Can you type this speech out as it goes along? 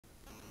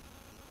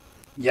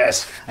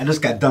Yes, I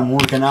just got done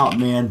working out,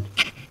 man.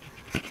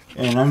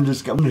 And I'm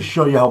going to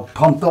show you how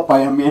pumped up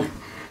I am, man.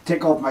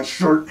 Take off my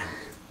shirt.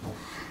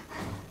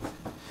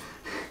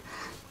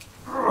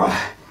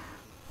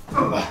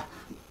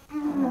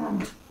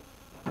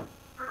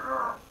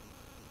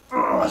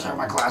 I take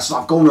my glasses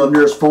off, go to the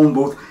nearest phone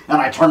booth, and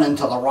I turn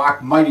into the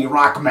mighty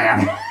rock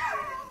man.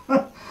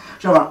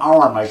 Should have an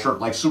R on my shirt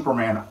like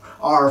Superman.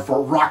 R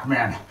for rock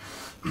man.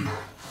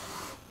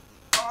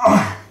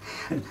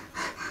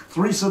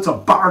 3 sets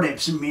of bar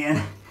dips,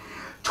 man.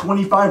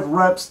 25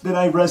 reps, then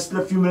I rested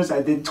a few minutes.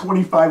 I did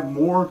 25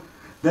 more.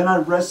 Then I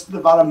rested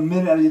about a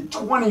minute. I did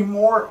 20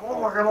 more.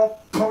 Oh, I got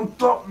all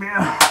pumped up,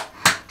 man.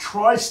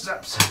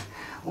 Triceps,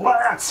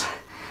 lats.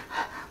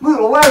 Look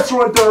at the lats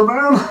right there,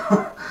 man.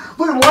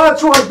 Look at the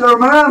lats right there,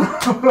 man.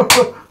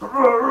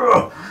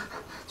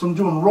 So I'm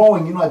doing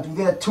rowing. You know, I do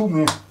that too,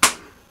 man.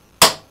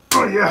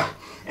 Oh, yeah.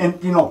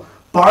 And, you know,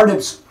 bar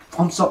dips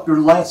pumps up your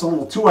lats a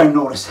little too, I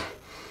noticed.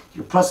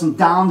 You're pressing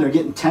down, they're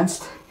getting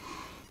tensed.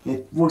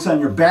 It works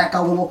on your back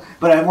a little,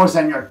 but it works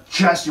on your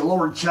chest, your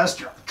lower chest,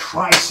 your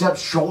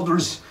triceps,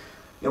 shoulders.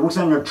 It works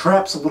on your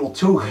traps a little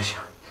too.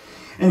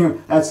 Anyway,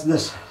 that's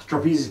this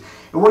trapeze.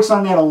 It works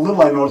on that a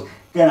little, I noticed.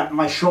 Again,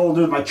 my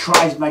shoulders, my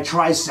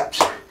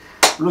triceps.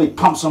 It really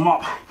pumps them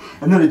up.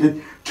 And then I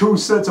did 2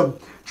 sets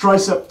of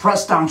tricep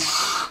press down.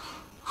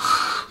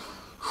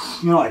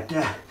 You know, like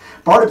that.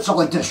 Bar dips are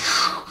like this.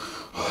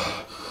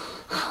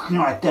 You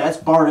know, like that. That's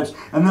bar dips.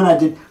 And then I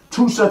did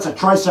 2 sets of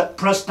tricep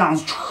press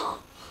downs.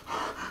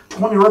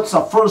 20 reps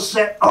the first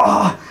set.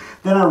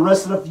 Then I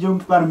rested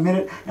about a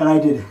minute, and I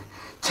did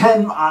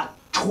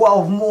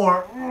 12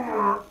 more.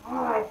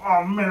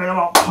 Oh man, I got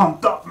all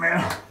pumped up,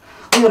 man.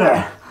 Look at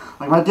that.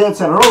 Like my dad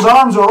said, are those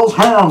arms or those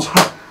hands?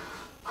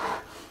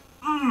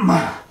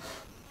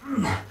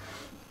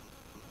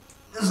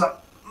 This is the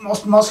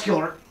most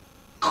muscular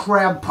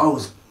crab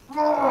pose.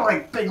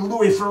 Like Big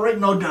Louis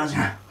Ferrigno does.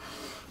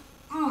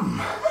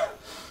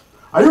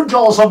 Are you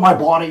jealous of my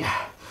body?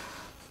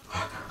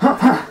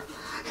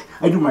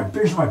 I do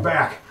here's my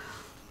back.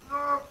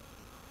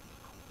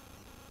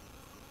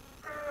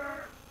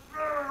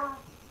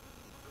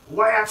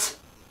 Lats.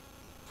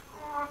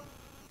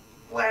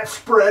 Lat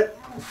spread.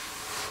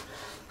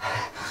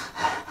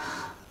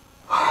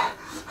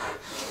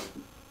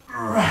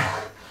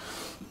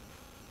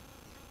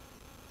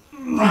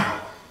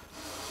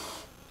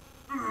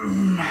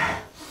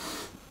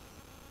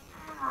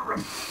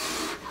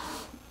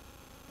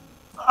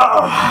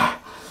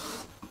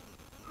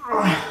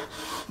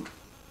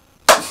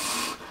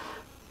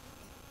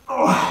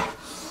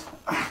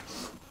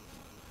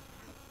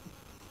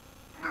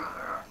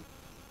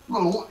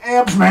 Little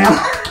abs, man.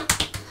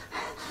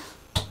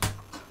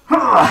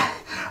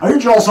 Are you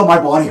jealous of my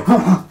body?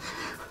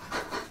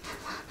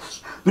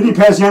 Vinny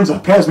Pazienza,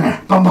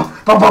 Pazman.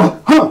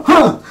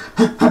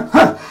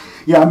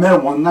 Yeah, I met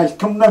him one night.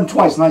 Come met him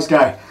twice. Nice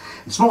guy.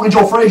 Smoking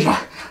Joe Frazier.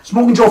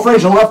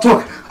 Left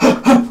hook.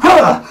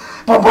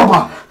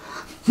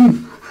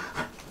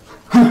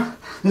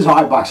 This is a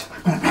high box.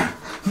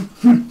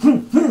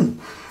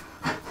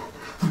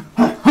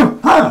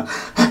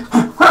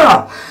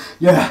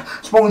 Yeah,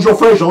 Smoking Joe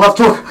Frazier, left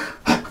hook.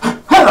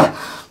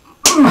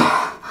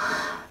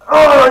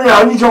 Oh yeah,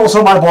 I need jealous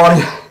of my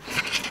body.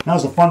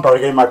 Now's the fun part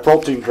of getting my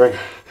protein drink.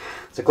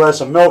 It's a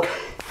glass of milk.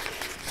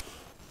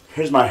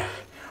 Here's my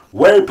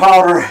whey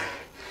powder.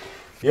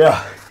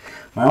 Yeah,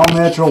 my all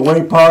natural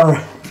whey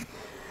powder.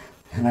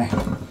 And I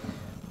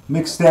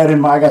mix that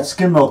in I got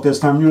skim milk this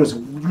time,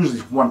 usually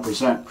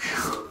 1%.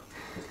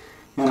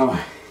 And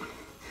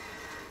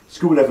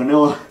scoop of that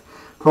vanilla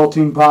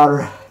protein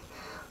powder.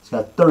 It's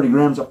got 30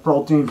 grams of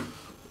protein.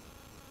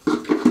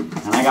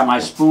 And I got my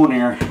spoon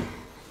here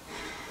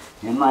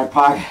in my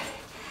pocket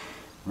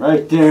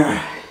right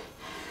there.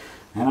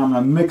 And I'm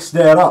going to mix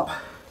that up.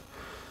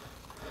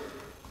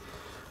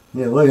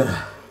 Yeah, look at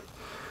that.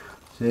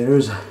 See,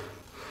 there's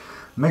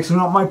mixing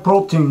up my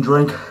protein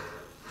drink.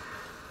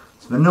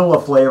 It's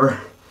vanilla flavor.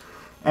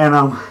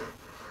 And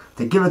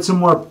to give it some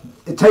more,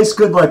 it tastes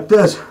good like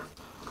this.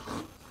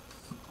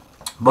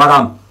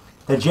 But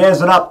to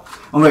jazz it up,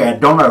 I'm going to get a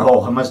donut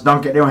hole. I must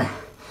dunk it anyway.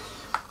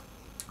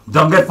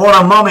 Dunk it for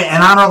the mummy,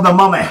 in honor of the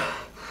mummy.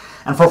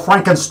 And for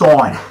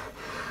Frankenstein.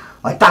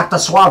 Like Dr.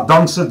 Suave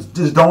dunks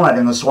his donut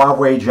in the Suave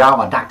Way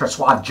Java. Dr.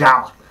 Suave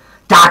Java.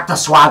 Dr.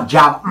 Suave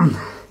Java.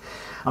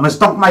 I must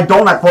dunk my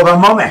donut for the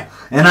mummy.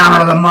 In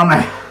honor of the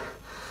mummy.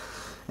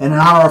 In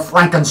honor of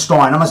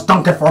Frankenstein. I must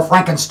dunk it for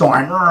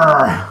Frankenstein.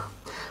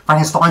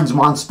 Frankenstein's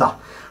monster.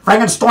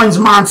 Frankenstein's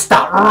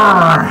monster.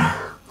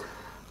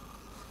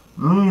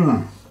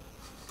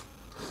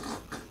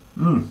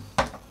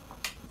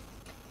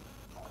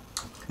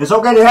 It's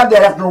okay to have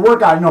that after a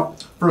workout, you know,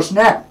 for a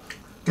snack.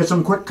 Get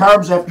some quick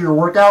carbs after your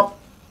workout.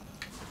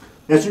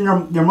 That's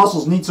when your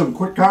muscles need some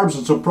quick carbs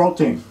and some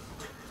protein.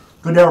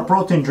 Good to have a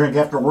protein drink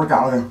after a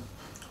workout here.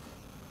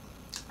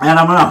 And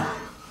I'm gonna,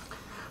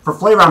 for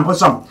flavor, I'm gonna put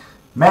some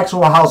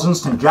Maxwell House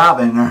Instant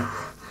Java in there.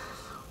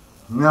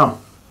 You know,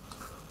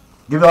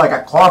 give it like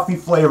a coffee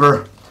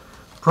flavor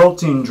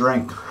protein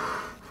drink.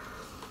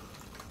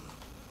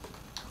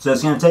 So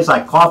it's going to taste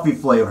like coffee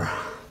flavor.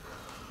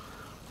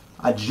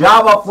 A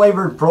Java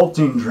flavored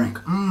protein drink.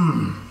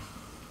 Mmm.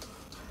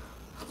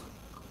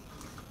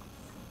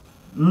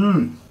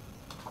 Mmm.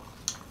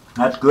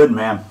 That's good,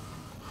 man.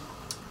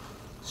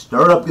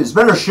 Stir it up. It's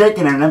better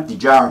shaken in an empty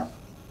jar.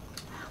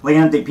 Like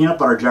an empty peanut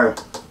butter jar. I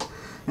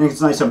think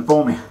it's nice and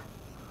foamy.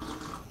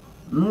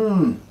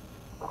 Mmm.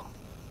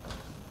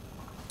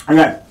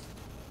 Okay.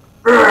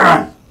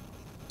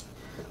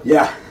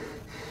 Yeah.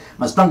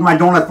 I stunk my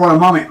donut for a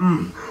moment.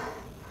 Mmm.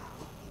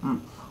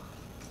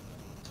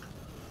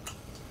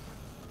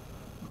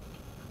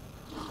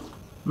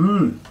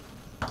 Mmm.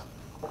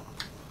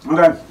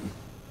 Okay.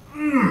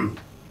 Mmm.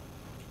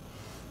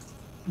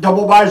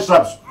 Double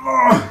biceps.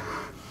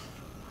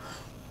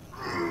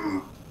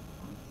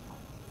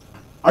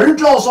 Are you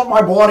jealous of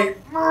my body?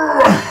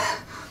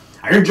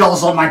 Are you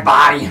jealous of my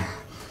body?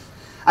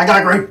 I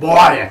got a great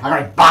body. I got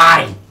a great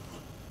body.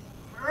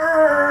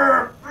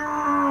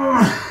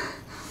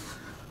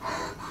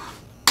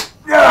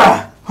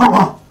 Yeah.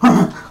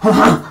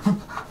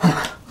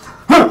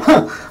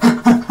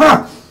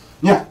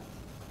 Yeah.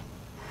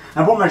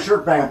 I put my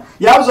shirt back on.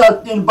 Yeah, I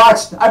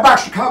was I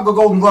boxed Chicago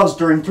Golden Gloves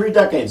during 3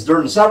 decades,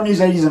 during the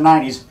 70s, 80s, and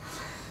 90s.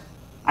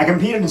 I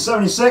competed in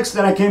 76,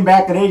 then I came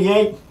back at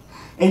 88,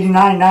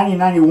 89, 90,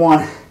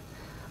 91.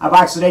 I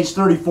boxed at age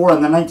 34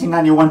 in the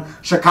 1991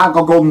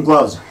 Chicago Golden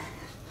Gloves.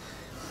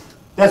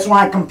 That's when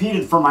I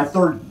competed for my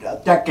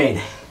 3rd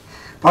decade.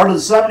 Part of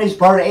the 70s,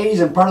 part of the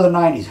 80s, and part of the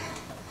 90s.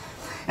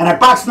 And I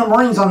boxed in the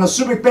Marines on the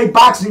Subic Bay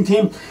boxing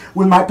team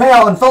with my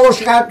pal and fellow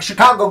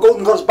Chicago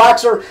Golden Gloves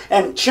boxer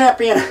and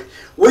champion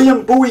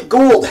William Bowie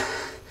Gould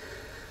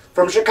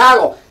from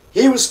Chicago.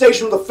 He was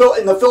stationed in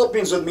the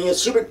Philippines with me at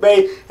Subic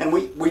Bay, and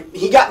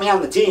he got me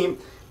on the team.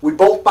 We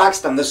both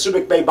boxed on the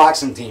Subic Bay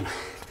boxing team.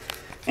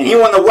 And he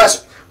won the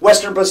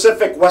Western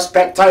Pacific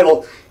Westpac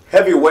title,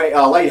 heavyweight,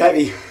 light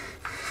heavy.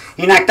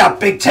 He knocked out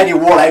Big Teddy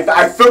Ward.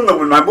 I filmed him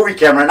with my movie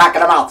camera,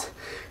 knocking him out.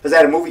 Because I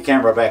had a movie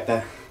camera back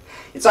then.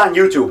 It's on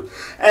YouTube.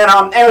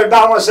 And everybody,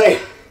 I want to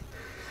say,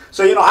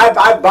 so, you know, I've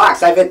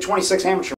boxed. I've had 26 amateur